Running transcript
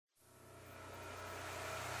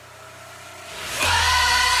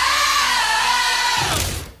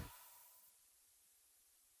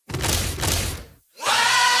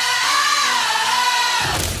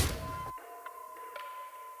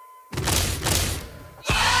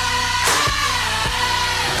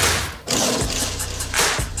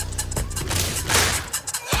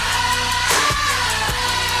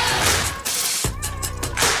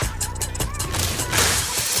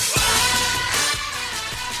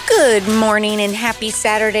Good morning and happy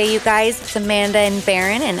Saturday, you guys. It's Amanda and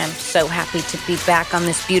Barron, and I'm so happy to be back on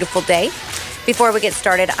this beautiful day. Before we get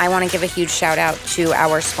started, I want to give a huge shout out to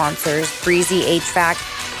our sponsors, Breezy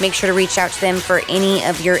HVAC. Make sure to reach out to them for any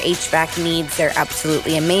of your HVAC needs. They're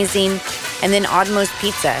absolutely amazing. And then Oddmo's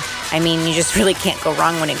Pizza. I mean, you just really can't go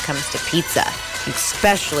wrong when it comes to pizza,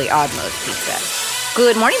 especially Oddmo's Pizza.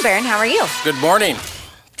 Good morning, Barron. How are you? Good morning.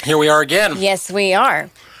 Here we are again. Yes, we are.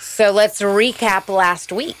 So let's recap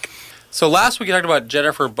last week. So last week you talked about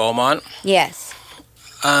Jennifer Beaumont. Yes.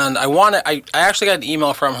 And I actually got an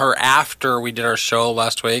email from her after we did our show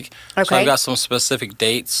last week. Okay. So I've got some specific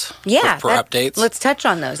dates for updates. Let's touch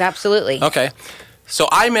on those. Absolutely. Okay. So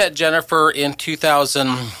I met Jennifer in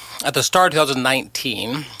at the start of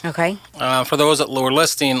 2019. Okay. For those that were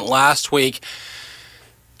listening last week,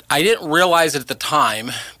 I didn't realize it at the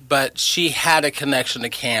time, but she had a connection to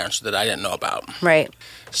cancer that I didn't know about. Right.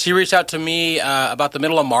 She reached out to me about the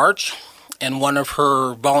middle of March, and one of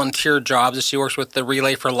her volunteer jobs is she works with the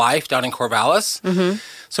Relay for Life down in Corvallis. Mm-hmm.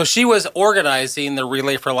 So she was organizing the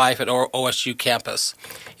Relay for Life at OSU campus,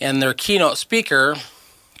 and their keynote speaker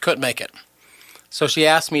couldn't make it. So she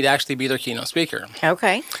asked me to actually be their keynote speaker.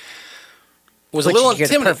 Okay. Was a little you're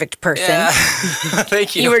intimidating. The perfect person. Yeah.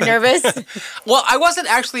 Thank you. You were nervous? Well, I wasn't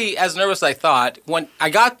actually as nervous as I thought. When I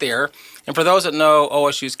got there, and for those that know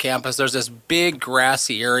OSU's campus, there's this big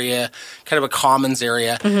grassy area, kind of a commons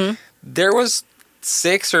area. Mm-hmm. There was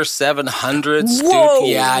 600 or 700 students.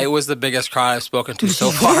 Yeah, it was the biggest crowd I've spoken to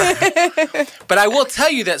so far. But I will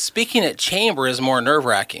tell you that speaking at Chamber is more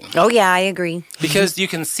nerve-wracking. Oh, yeah, I agree. Because you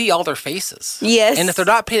can see all their faces. Yes. And if they're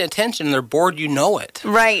not paying attention and they're bored, you know it.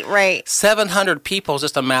 Right. 700 people is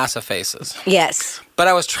just a mass of faces. Yes. But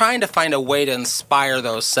I was trying to find a way to inspire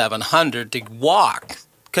those 700 to walk.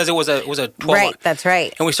 Because it was a 12 Right, that's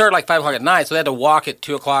right. And we started like 5 o'clock at night, so they had to walk at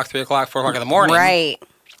 2 o'clock, 3 o'clock, 4 o'clock in the morning. Right.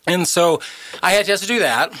 And so I had a chance to do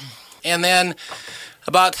that. And then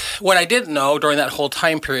about what I didn't know during that whole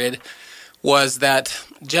time period was that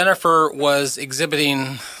Jennifer was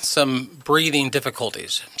exhibiting some breathing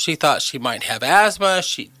difficulties. She thought she might have asthma,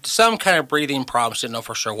 some kind of breathing problem. She didn't know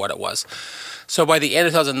for sure what it was. So by the end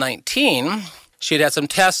of 2019, she had some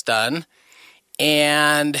tests done,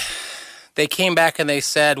 and they came back and they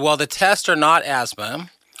said, well, the tests are not asthma.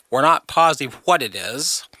 We're not positive what it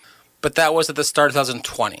is. But that was at the start of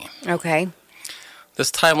 2020. Okay. This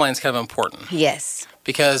timeline is kind of important. Yes.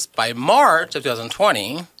 Because by March of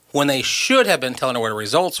 2020, when they should have been telling her what the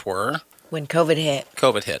results were... When COVID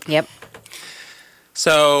hit. Yep.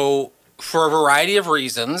 So, for a variety of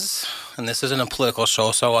reasons, and this isn't a political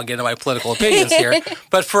show, so I'll get into my political opinions here,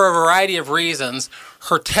 but for a variety of reasons,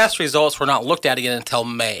 her test results were not looked at again until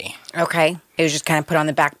May. Okay. It was just kind of put on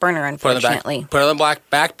the back burner, unfortunately. Put on the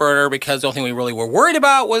back burner because the only thing we really were worried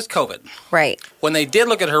about was COVID. Right. When they did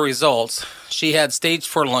look at her results, she had stage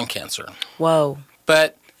 4 lung cancer. Whoa.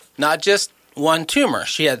 But not just one tumor.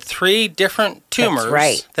 She had 3 different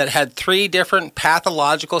tumors that had 3 different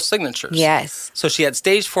pathological signatures. Yes. So she had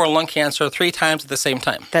stage 4 lung cancer 3 times at the same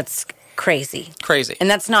time. That's crazy. Crazy.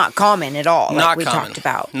 And that's not common at all, not like we common. talked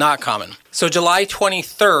about. Not common. So July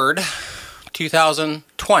 23rd,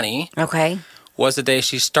 2020 was the day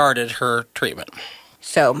she started her treatment.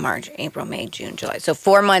 So March, April, May, June, July. So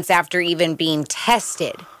 4 months after even being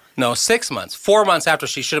tested. No, 6 months. 4 months after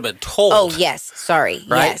she should have been told. Oh, yes. Sorry.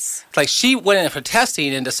 Right? Yes. Like she went in for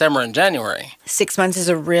testing in December and January. 6 months is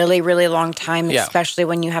a really, really long time, especially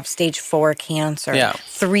when you have stage 4 cancer. Yeah.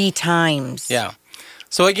 3 times. Yeah.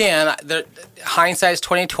 So again, hindsight's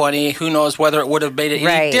 2020. Who knows whether it would have made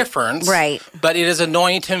any difference? Right. But it is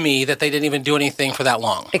annoying to me that they didn't even do anything for that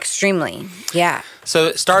long. Extremely. Yeah. So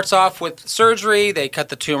it starts off with surgery. They cut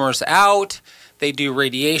the tumors out. They do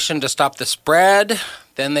radiation to stop the spread.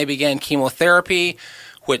 Then they began chemotherapy,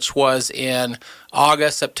 which was in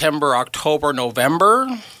August, September, October,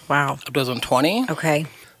 November. Wow. Of 2020. Okay.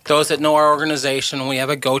 Those that know our organization, we have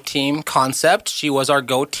a Go Team concept. She was our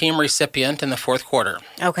Go Team recipient in the 4th quarter.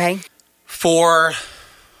 Okay. For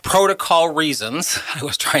protocol reasons, I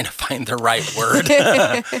was trying to find the right word.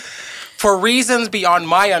 For reasons beyond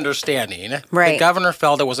my understanding, the governor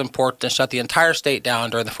felt it was important to shut the entire state down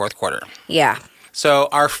during the 4th quarter. Yeah. So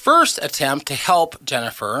our first attempt to help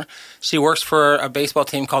Jennifer, she works for a baseball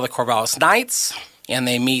team called the Corvallis Knights. And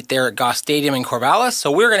they meet there at Goss Stadium in Corvallis.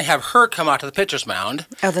 So we're going to have her come out to the pitcher's mound.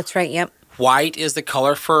 Oh, that's right, yep. White is the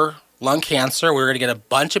color for lung cancer. We're going to get a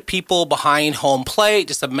bunch of people behind home plate,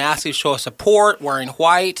 just a massive show of support, wearing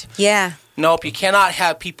white. Yeah. Nope, you cannot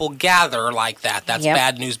have people gather like that. That's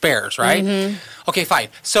bad news bears, right? Mm-hmm. Okay, fine.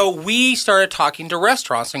 So we started talking to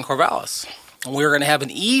restaurants in Corvallis. And we were going to have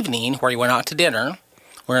an evening where we went out to dinner.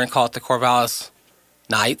 We're going to call it the Corvallis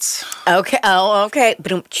nights. Okay. Oh, okay.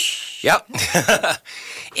 Yep.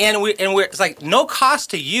 and we're it's like no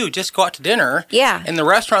cost to you, just go out to dinner. Yeah. And the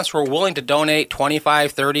restaurants were willing to donate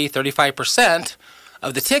 25, 30, 35%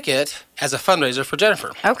 of the ticket as a fundraiser for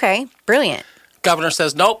Jennifer. Okay. Brilliant. Governor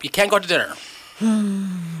says, nope, you can't go out to dinner.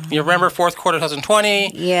 You remember fourth quarter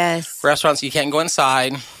 2020? Yes. Restaurants, you can't go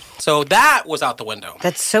inside. So that was out the window.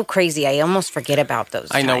 That's so crazy. I almost forget about those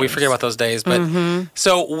I know, we forget about those days. But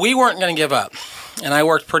So we weren't going to give up. And I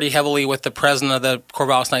worked pretty heavily with the president of the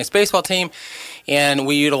Corvallis Knights baseball team. And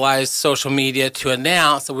we utilized social media to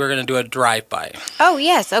announce that we were going to do a drive-by. Oh,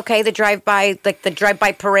 yes. Okay. The drive-by, like the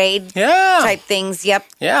drive-by parade type things. Yep.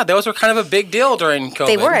 Yeah, those were kind of a big deal during COVID.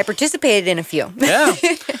 They were. I participated in a few. Yeah.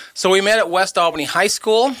 So we met at West Albany High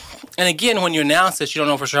School. And again, when you announce this, you don't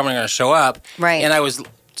know for sure how many are going to show up. Right. And I was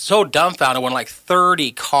so dumbfounded when like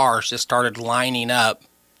 30 cars just started lining up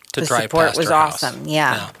to drive past her house. The support was awesome.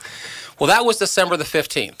 Yeah. Well, that was December the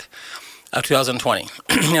 15th of 2020.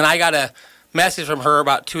 And I got a message from her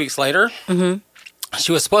about 2 weeks later.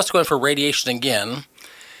 She was supposed to go in for radiation again.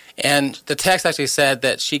 And the text actually said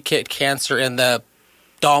that she kicked cancer in the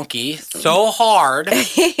donkey so hard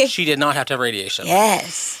she did not have to have radiation.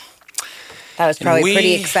 Yes. That was probably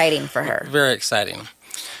pretty exciting for her. Very exciting.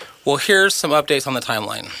 Well, here's some updates on the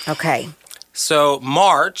timeline. Okay. So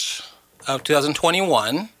March of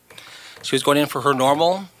 2021, she was going in for her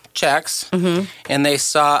normal checks, and they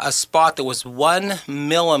saw a spot that was 1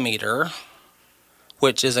 millimeter,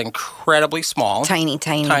 which is incredibly small. Tiny.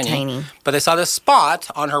 But they saw this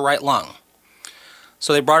spot on her right lung.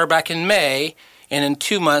 So they brought her back in May, and in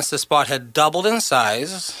 2 months, the spot had doubled in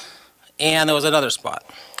size, and there was another spot.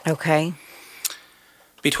 Okay.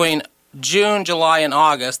 Between June, July, and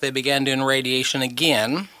August, they began doing radiation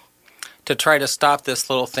again to try to stop this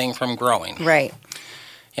little thing from growing. Right.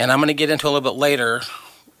 And I'm going to get into a little bit later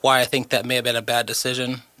why I think that may have been a bad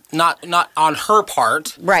decision. Not on her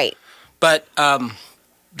part. Right. But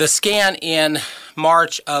the scan in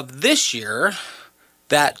March of this year,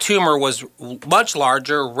 that tumor was much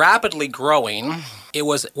larger, rapidly growing. It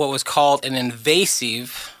was what was called an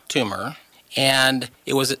invasive tumor, and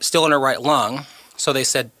it was still in her right lung. So they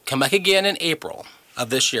said, come back again in April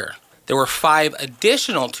of this year. There were 5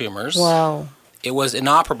 additional tumors. Wow. It was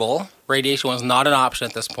inoperable. Radiation was not an option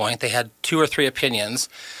at this point. They had 2 or 3 opinions.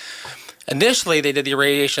 Initially, they did the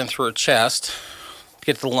radiation through her chest to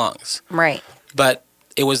get to the lungs. Right. But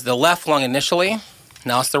it was the left lung initially.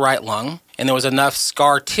 Now it's the right lung. And there was enough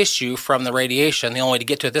scar tissue from the radiation. The only way to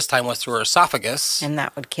get to it this time was through her esophagus. And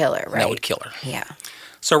that would kill her, right? That would kill her. Yeah.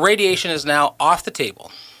 So radiation is now off the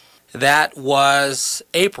table. That was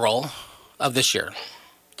April of this year.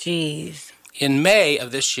 Jeez. In May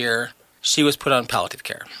of this year, she was put on palliative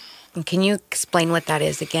care. And can you explain what that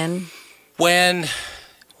is again? When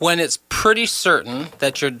it's pretty certain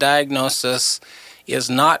that your diagnosis is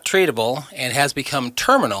not treatable and has become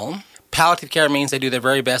terminal, palliative care means they do their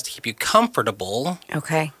very best to keep you comfortable.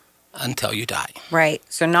 Okay. Until you die. Right.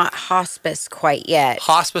 So not hospice quite yet.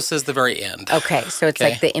 Hospice is the very end. Okay. So it's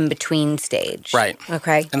like the in-between stage. Right.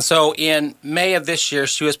 Okay. And so in May of this year,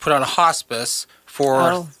 she was put on a hospice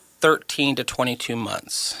for 13 to 22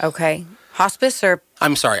 months. Okay. Hospice or?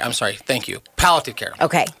 I'm sorry. Thank you. Palliative care.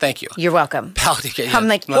 Okay. Thank you. You're welcome. Palliative care. I'm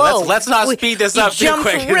like, whoa. Let's not speed this up too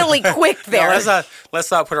quick. You jumped really quick there. No, let's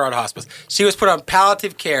not put her on hospice. She was put on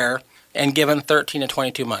palliative care and given 13 to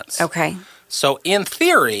 22 months. Okay. So in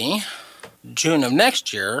theory, June of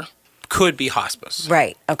next year could be hospice.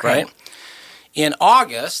 Right. Okay. Right? In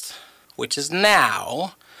August, which is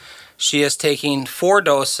now, she is taking 4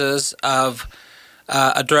 doses of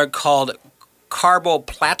a drug called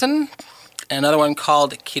carboplatin, and another one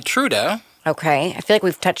called Keytruda. Okay. I feel like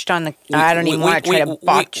we've touched on the... I don't even want to try to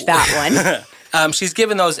botch that one. She's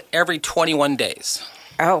given those every 21 days.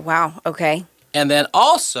 Oh, wow. Okay. And then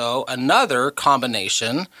also another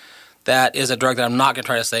combination that is a drug that I'm not going to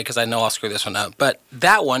try to say because I know I'll screw this one up, but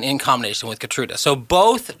that one in combination with Keytruda. So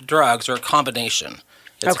both drugs are a combination.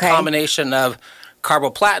 It's a combination of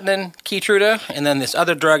carboplatin, Keytruda, and then this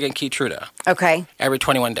other drug in Keytruda. Okay. Every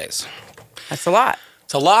 21 days. That's a lot.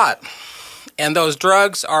 It's a lot. And those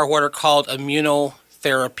drugs are what are called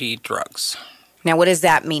immunotherapy drugs. Now, what does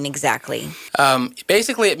that mean exactly?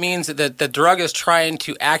 Basically, it means that the drug is trying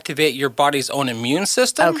to activate your body's own immune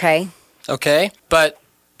system. Okay. Okay? But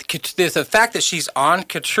the fact that she's on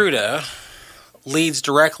Keytruda leads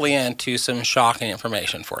directly into some shocking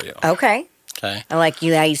information for you. Okay. Okay. I like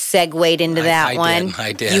you how you segued into that one.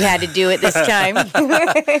 I did. You had to do it this time.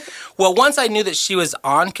 Well, once I knew that she was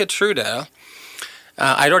on Keytruda,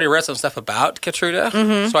 I'd already read some stuff about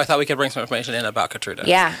Keytruda, so I thought we could bring some information in about Keytruda.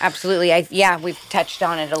 Yeah, absolutely. We've touched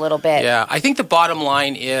on it a little bit. Yeah, I think the bottom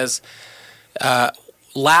line is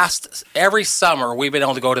every summer we've been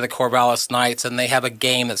able to go to the Corvallis Nights, and they have a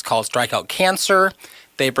game that's called Strike Out Cancer.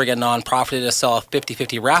 They bring a nonprofit to sell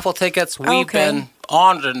 50-50 raffle tickets. We've been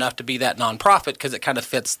honored enough to be that nonprofit because it kind of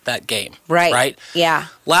fits that game. Right? Yeah.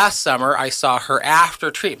 Last summer, I saw her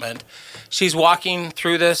after treatment. She's walking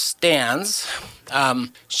through the stands.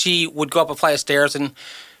 She would go up a flight of stairs, and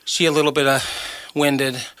she a little bit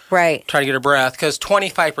winded. Right. Try to get her breath because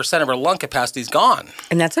 25% of her lung capacity is gone.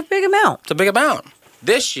 And that's a big amount. It's a big amount.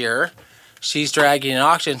 This year, she's dragging an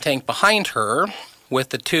oxygen tank behind her with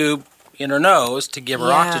the tube in her nose to give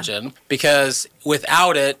her oxygen because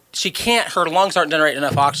without it, her lungs aren't generating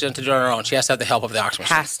enough oxygen to do it on her own. She has to have the help of the oxygen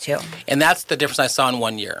machine. Has to. And that's the difference I saw in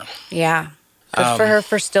 1 year. Yeah. Good for her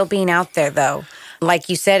for still being out there, though. Like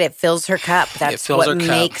you said, it fills her cup. That's what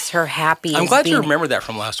makes her happy. I'm glad you remembered that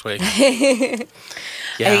from last week. Yeah.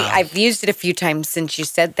 I mean, I've used it a few times since you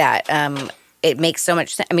said that. It makes so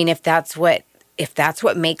much sense. I mean, if that's what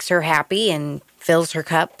makes her happy and fills her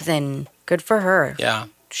cup, then good for her. Yeah.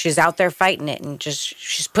 She's out there fighting it and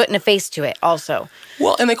she's putting a face to it also.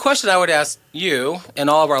 Well, and the question I would ask you and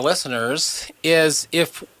all of our listeners is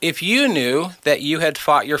if you knew that you had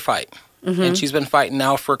fought your fight, and she's been fighting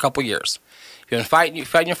now for a couple years. You've been fighting, your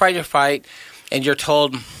fight, and you're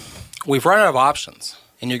told, we've run out of options,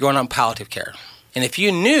 and you're going on palliative care. And if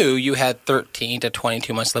you knew you had 13 to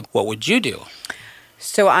 22 months left, what would you do?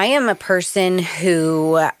 So I am a person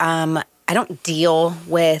who I don't deal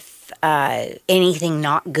with anything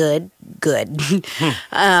not good.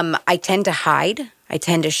 I tend to hide. I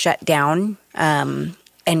tend to shut down and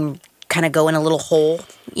kind of go in a little hole,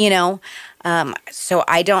 So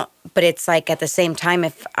I don't, but it's like at the same time,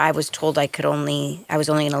 if I was told I was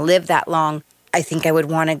only going to live that long, I think I would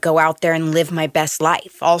want to go out there and live my best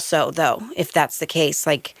life also, though, if that's the case.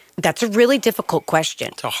 Like, that's a really difficult question.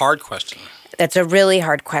 It's a hard question. That's a really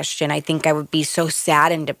hard question. I think I would be so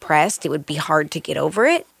sad and depressed, it would be hard to get over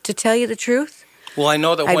it, to tell you the truth. Well, I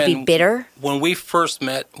know that I'd be bitter. When we first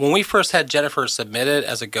had Jennifer submitted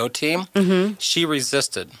as a Go team, she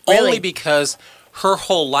resisted. Really? Only because her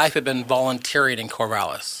whole life had been volunteering in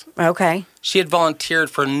Corvallis. Okay. She had volunteered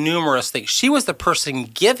for numerous things. She was the person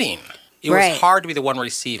giving. It was hard to be the one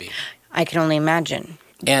receiving. I can only imagine.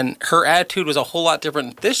 And her attitude was a whole lot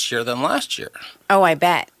different this year than last year. Oh, I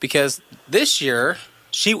bet. Because this year,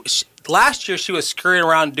 last year she was scurrying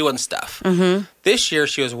around doing stuff. This year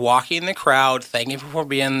she was walking the crowd, thanking people for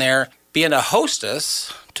being there, being a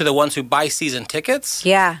hostess to the ones who buy season tickets.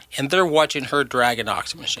 Yeah. And they're watching her drag an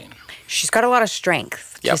oxygen machine. She's got a lot of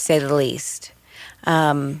strength, to say the least.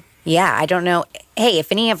 I don't know. Hey,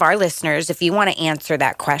 if any of our listeners, if you want to answer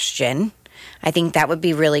that question, I think that would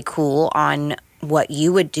be really cool on what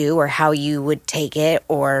you would do or how you would take it,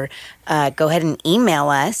 or go ahead and email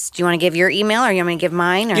us. Do you want to give your email, or you want me to give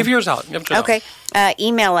mine? Or? Give yours out. Okay.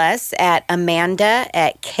 Email us at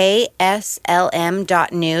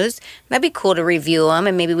amanda@kslm.news. That'd be cool to review them,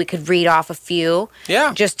 and maybe we could read off a few.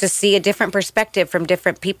 Yeah. Just to see a different perspective from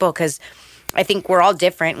different people, because I think we're all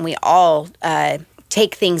different, and we all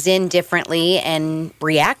take things in differently and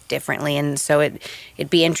react differently. And so it'd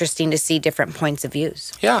be interesting to see different points of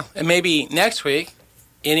views. Yeah. And maybe next week,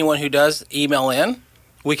 anyone who does email in,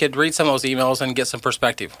 we could read some of those emails and get some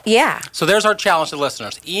perspective. Yeah. So there's our challenge to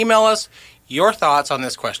listeners. Email us your thoughts on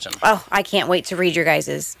this question. Oh, I can't wait to read your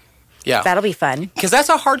guys's. Yeah. That'll be fun. Because that's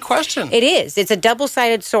a hard question. It is. It's a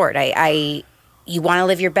double-sided sword. You want to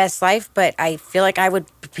live your best life, but I feel like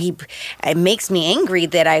it makes me angry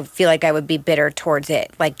that I feel like I would be bitter towards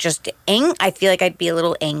it. Like I feel like I'd be a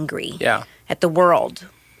little angry at the world.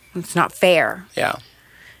 It's not fair. Yeah.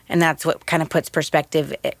 And that's what kind of puts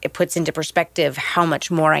into perspective how much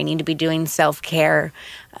more I need to be doing self-care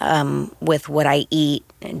with what I eat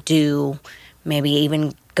and do, maybe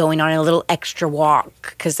even going on a little extra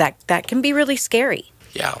walk, because that can be really scary.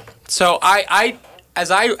 Yeah. So As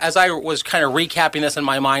I was kind of recapping this in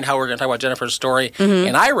my mind, how we're going to talk about Jennifer's story,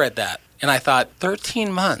 and I read that, and I thought,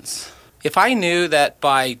 13 months. If I knew that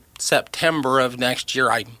by September of next year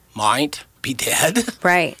I might be dead,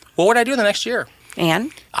 right? What would I do in the next year?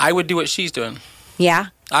 And I would do what she's doing. Yeah,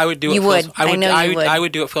 I would do. You would. I know you would. I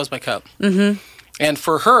would do what fills my cup. And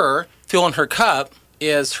for her, filling her cup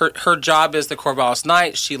is her job is the Corvallis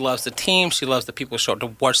Nights. She loves the team. She loves the people who show up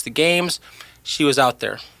to watch the games. She was out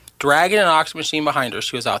there. Dragging an oxygen machine behind her,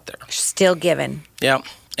 she was out there. Still giving. Yeah.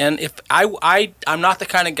 And if I'm not the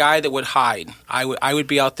kind of guy that would hide. I would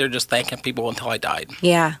be out there just thanking people until I died.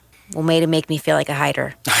 Yeah. Well, way to make me feel like a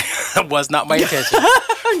hider. That was not my intention.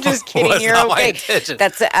 I'm just kidding. Was You're not my okay. intention.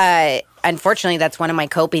 That's unfortunately that's one of my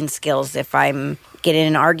coping skills. If I'm getting in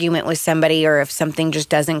an argument with somebody or if something just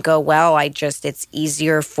doesn't go well, it's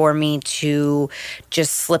easier for me to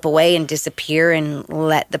just slip away and disappear and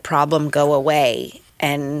let the problem go away.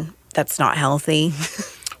 And that's not healthy.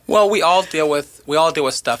 Well, we all deal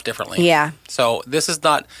with stuff differently. Yeah. So this is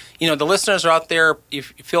not, the listeners are out there. You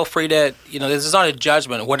feel free to, this is not a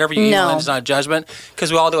judgment. Whatever you email in is not a judgment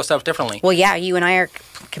because we all deal with stuff differently. Well, yeah, you and I are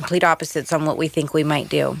complete opposites on what we think we might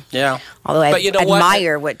do. Yeah. Although I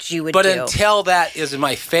admire what you would do. But until that is in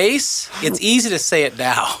my face, it's easy to say it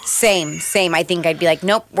now. Same. I think I'd be like,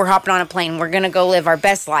 nope, we're hopping on a plane. We're going to go live our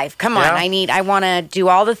best life. Come on. I want to do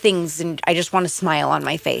all the things and I just want a smile on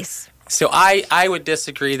my face. So I would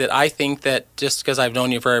disagree that I think that just because I've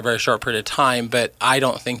known you for a very, very short period of time, but I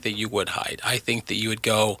don't think that you would hide. I think that you would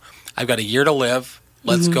go, I've got a year to live.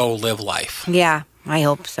 Let's go live life. Yeah, I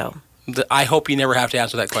hope so. I hope you never have to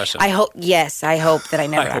answer that question. I hope that I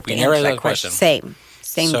never have to answer that question. Same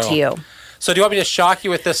to you. So do you want me to shock you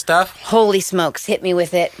with this stuff? Holy smokes, hit me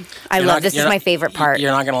with it. This is my favorite part.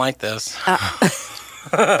 You're not going to like this.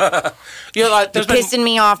 You're pissing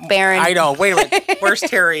me off, Baron. I know. Wait a minute. Where's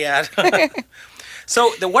Terry at?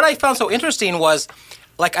 So what I found so interesting was,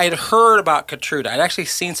 like, I had heard about Keytruda. I'd actually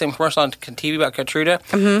seen some commercial on TV about Keytruda,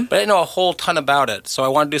 but I didn't know a whole ton about it. So I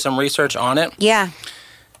wanted to do some research on it. Yeah.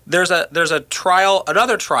 There's another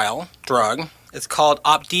trial drug. It's called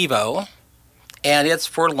Opdivo, and it's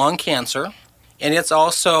for lung cancer, and it's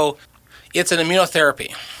an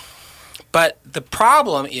immunotherapy. But the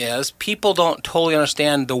problem is people don't totally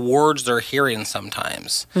understand the words they're hearing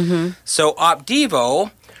sometimes. Mm-hmm. So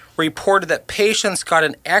Opdivo reported that patients got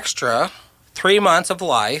an extra 3 months of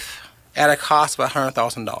life at a cost of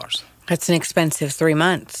 $100,000. That's an expensive 3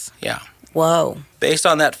 months. Yeah. Whoa. Based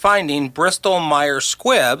on that finding, Bristol Myers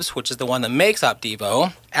Squibb, which is the one that makes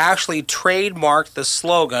Opdivo, actually trademarked the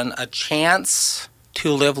slogan, "A chance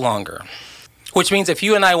to live longer." Which means if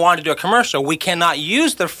you and I want to do a commercial, we cannot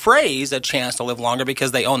use the phrase "a chance to live longer"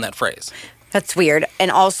 because they own that phrase. That's weird. And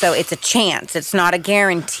also, it's a chance. It's not a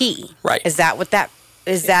guarantee. Right. Is that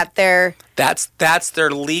their... That's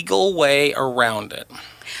their legal way around it.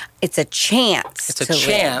 It's a chance. It's a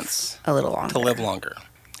chance a little longer. To live longer.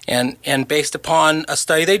 And based upon a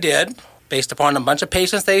study they did, based upon a bunch of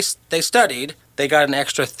patients they studied, they got an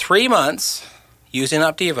extra 3 months using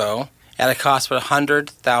Opdivo at a cost of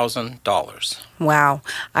 $100,000. Wow.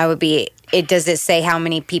 Does it say how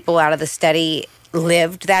many people out of the study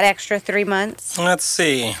lived that extra 3 months? Let's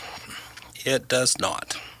see. It does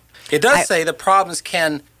not. It does say the problems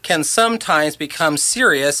can sometimes become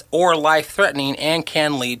serious or life-threatening and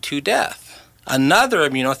can lead to death. Another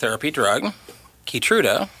immunotherapy drug,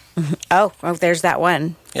 Keytruda. Oh, there's that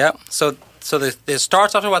one. Yeah. So it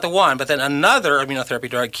starts off about the one, but then another immunotherapy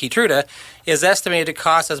drug, Keytruda, is estimated to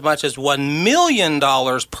cost as much as $1 million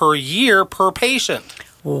per year per patient.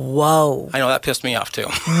 Whoa. I know, that pissed me off too.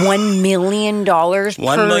 $1 million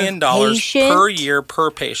 $1 million patient? per year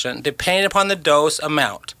per patient, depending upon the dose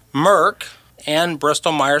amount. Merck and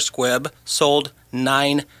Bristol Myers Squibb sold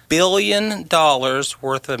 $9 billion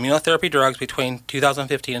worth of immunotherapy drugs between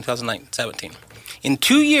 2015 and 2017. In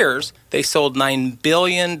 2 years, they sold $9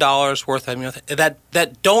 billion worth of immunotherapy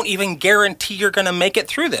that don't even guarantee you're going to make it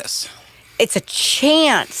through this. It's a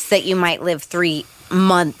chance that you might live 3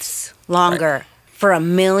 months longer for $1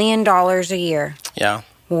 million a year. Yeah.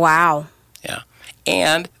 Wow. Yeah.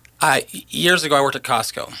 And years ago, I worked at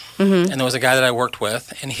Costco, and there was a guy that I worked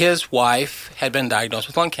with, and his wife had been diagnosed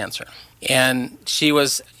with lung cancer. And she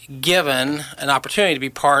was given an opportunity to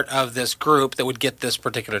be part of this group that would get this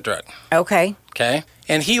particular drug. Okay.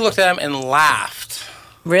 And he looked at him and laughed.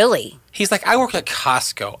 Really? He's like, I work at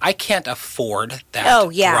Costco. I can't afford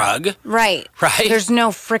that drug. Right. There's no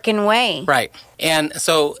freaking way. Right. And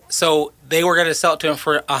so they were going to sell it to him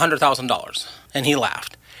for $100,000. And he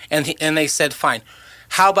laughed. And they said, fine.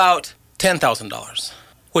 How about $10,000?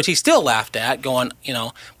 Which he still laughed at, going,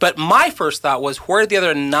 But my first thought was, where did the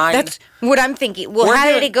other nine... That's what I'm thinking. Well, how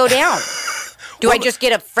did it go down? Do I just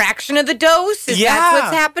get a fraction of the dose? Is that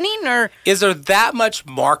what's happening? Or is there that much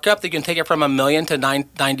markup that you can take it from $1 million to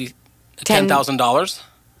 $10,000?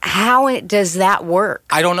 How does that work?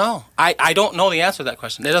 I don't know. I don't know the answer to that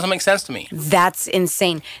question. It doesn't make sense to me. That's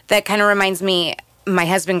insane. That kind of reminds me, my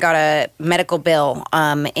husband got a medical bill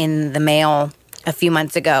in the mail a few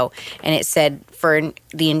months ago, and it said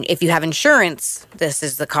if you have insurance, this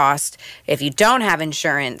is the cost. If you don't have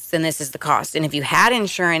insurance, then this is the cost. And if you had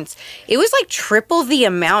insurance, it was like triple the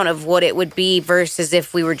amount of what it would be versus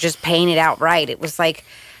if we were just paying it outright. It was like,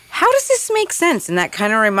 how does this make sense? And that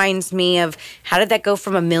kind of reminds me of, how did that go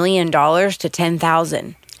from $1 million to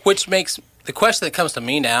 $10,000? Which makes the question that comes to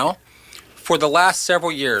me now, for the last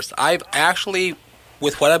several years, I've actually,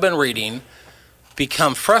 with what I've been reading,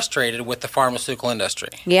 become frustrated with the pharmaceutical industry.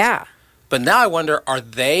 Yeah. But now I wonder, are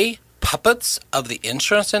they puppets of the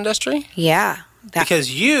insurance industry? Yeah.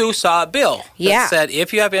 Because you saw a bill that said,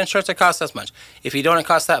 if you have insurance, it costs this much. If you don't, it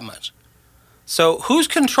costs that much. So who's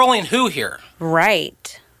controlling who here?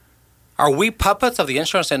 Right. Are we puppets of the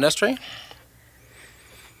insurance industry?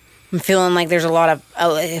 I'm feeling like there's a lot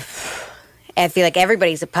of... I feel like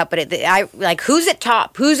everybody's a puppet. Who's at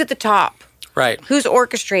top? Who's at the top? Right. Who's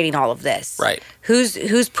orchestrating all of this? Right.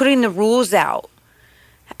 Who's putting the rules out?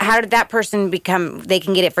 How did that person become... They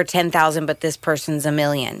can get it for $10,000, but this person's $1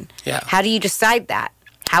 million. Yeah. How do you decide that?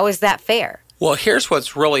 How is that fair? Well, here's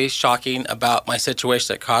what's really shocking about my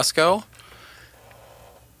situation at Costco.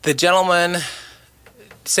 The gentleman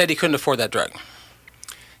said he couldn't afford that drug.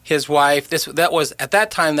 His wife, at that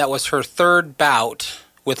time, that was her third bout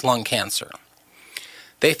with lung cancer.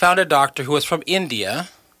 They found a doctor who was from India,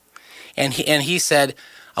 and he said,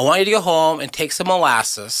 I want you to go home and take some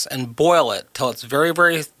molasses and boil it till it's very,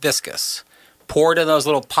 very viscous. Pour it in those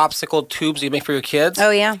little popsicle tubes you make for your kids.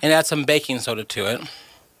 Oh, yeah. And add some baking soda to it.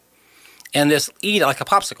 And just eat it like a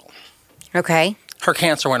popsicle. Okay. Her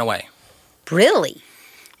cancer went away. Really?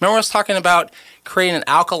 Remember I was talking about creating an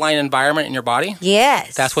alkaline environment in your body?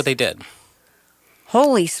 Yes. That's what they did.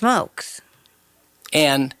 Holy smokes.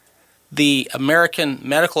 And the American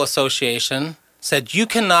Medical Association said you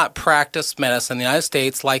cannot practice medicine in the United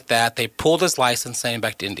States like that. They pulled his license, sent him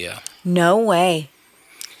back to India. No way.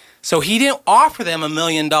 So he didn't offer them $1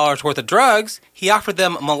 million worth of drugs. He offered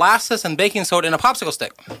them molasses and baking soda in a popsicle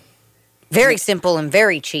stick. Very simple and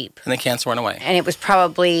very cheap. And the cancer went away. And it was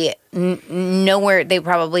probably nowhere. They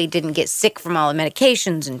probably didn't get sick from all the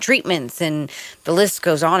medications and treatments, and the list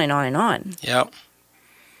goes on and on and on. Yep.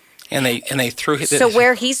 And they threw his... So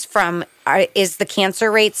where he's from, is the cancer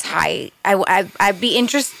rates high? I'd be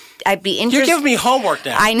interested. You're giving me homework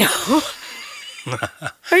now. I know.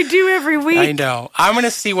 I do every week. I know. I'm going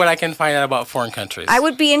to see what I can find out about foreign countries. I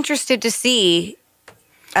would be interested to see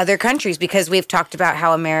other countries, because we've talked about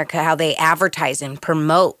how they advertise and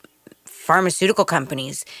promote pharmaceutical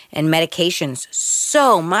companies and medications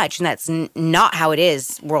so much, and that's not how it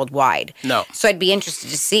is worldwide. No. So I'd be interested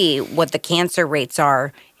to see what the cancer rates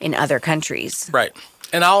are in other countries. Right.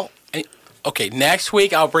 And next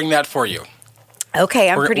week I'll bring that for you. Okay,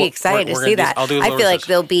 I'm pretty excited to see that. I feel like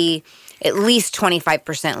they'll be at least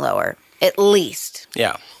 25% lower. At least.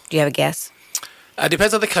 Yeah. Do you have a guess? It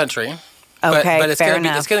depends on the country. Okay, but it's fair gonna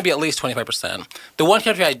enough. It's going to be at least 25%. The one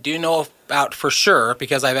country I do know about for sure,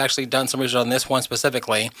 because I've actually done some research on this one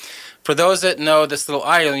specifically, for those that know this little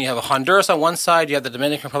island, you have Honduras on one side, you have the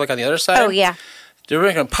Dominican Republic on the other side. Oh, yeah. The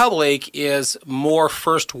Dominican Republic is more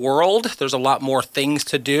first world. There's a lot more things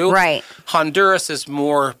to do. Right. Honduras is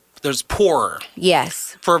there's poorer.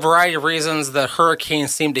 Yes. For a variety of reasons, the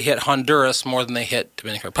hurricanes seem to hit Honduras more than they hit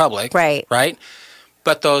Dominican Republic. Right. Right?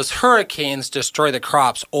 But those hurricanes destroy the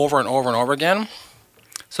crops over and over and over again.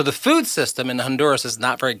 So the food system in Honduras is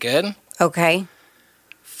not very good. Okay.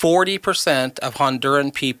 40% of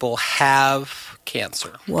Honduran people have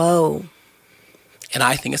cancer. Whoa. And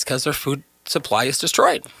I think it's because their food supply is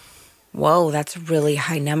destroyed. Whoa, that's a really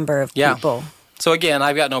high number of people. So again,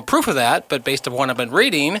 I've got no proof of that, but based on what I've been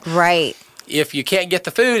reading, right. If you can't get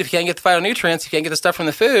the food, if you can't get the phytonutrients, if you can't get the stuff from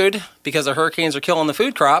the food because the hurricanes are killing the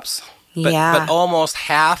food crops, but almost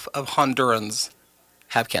half of Hondurans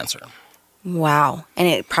have cancer. Wow. And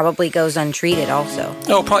it probably goes untreated also.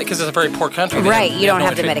 No, probably because it's a very poor country. Right. You don't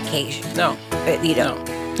have the medication. No. You don't.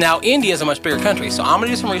 No. Now, India is a much bigger country, so I'm going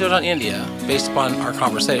to do some research on India based upon our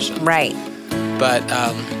conversation. Right. But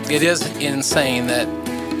it is insane that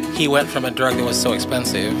he went from a drug that was so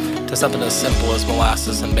expensive to something as simple as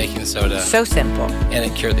molasses and baking soda. So simple. And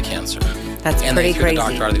it cured the cancer. That's and pretty crazy. And they threw the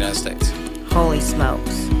doctor out of the United States. Holy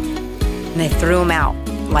smokes. And they threw him out.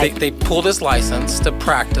 They pulled his license to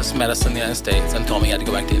practice medicine in the United States and told him he had to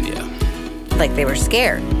go back to India. Like they were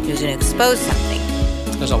scared. He was going to expose something.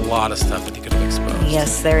 There's a lot of stuff that he could have exposed.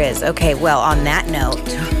 Yes, there is. Okay, well, on that note,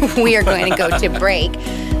 we are going to go to break.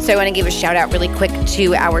 So I want to give a shout out really quick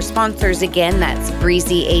to our sponsors again. That's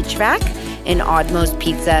Breezy HVAC and Oddmo's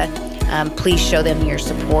Pizza. Please show them your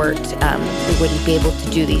support. We wouldn't be able to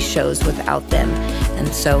do these shows without them. And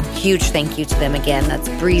so huge thank you to them again. That's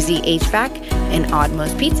Breezy HVAC and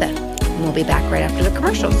Oddmo's Pizza. And we'll be back right after the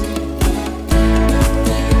commercials.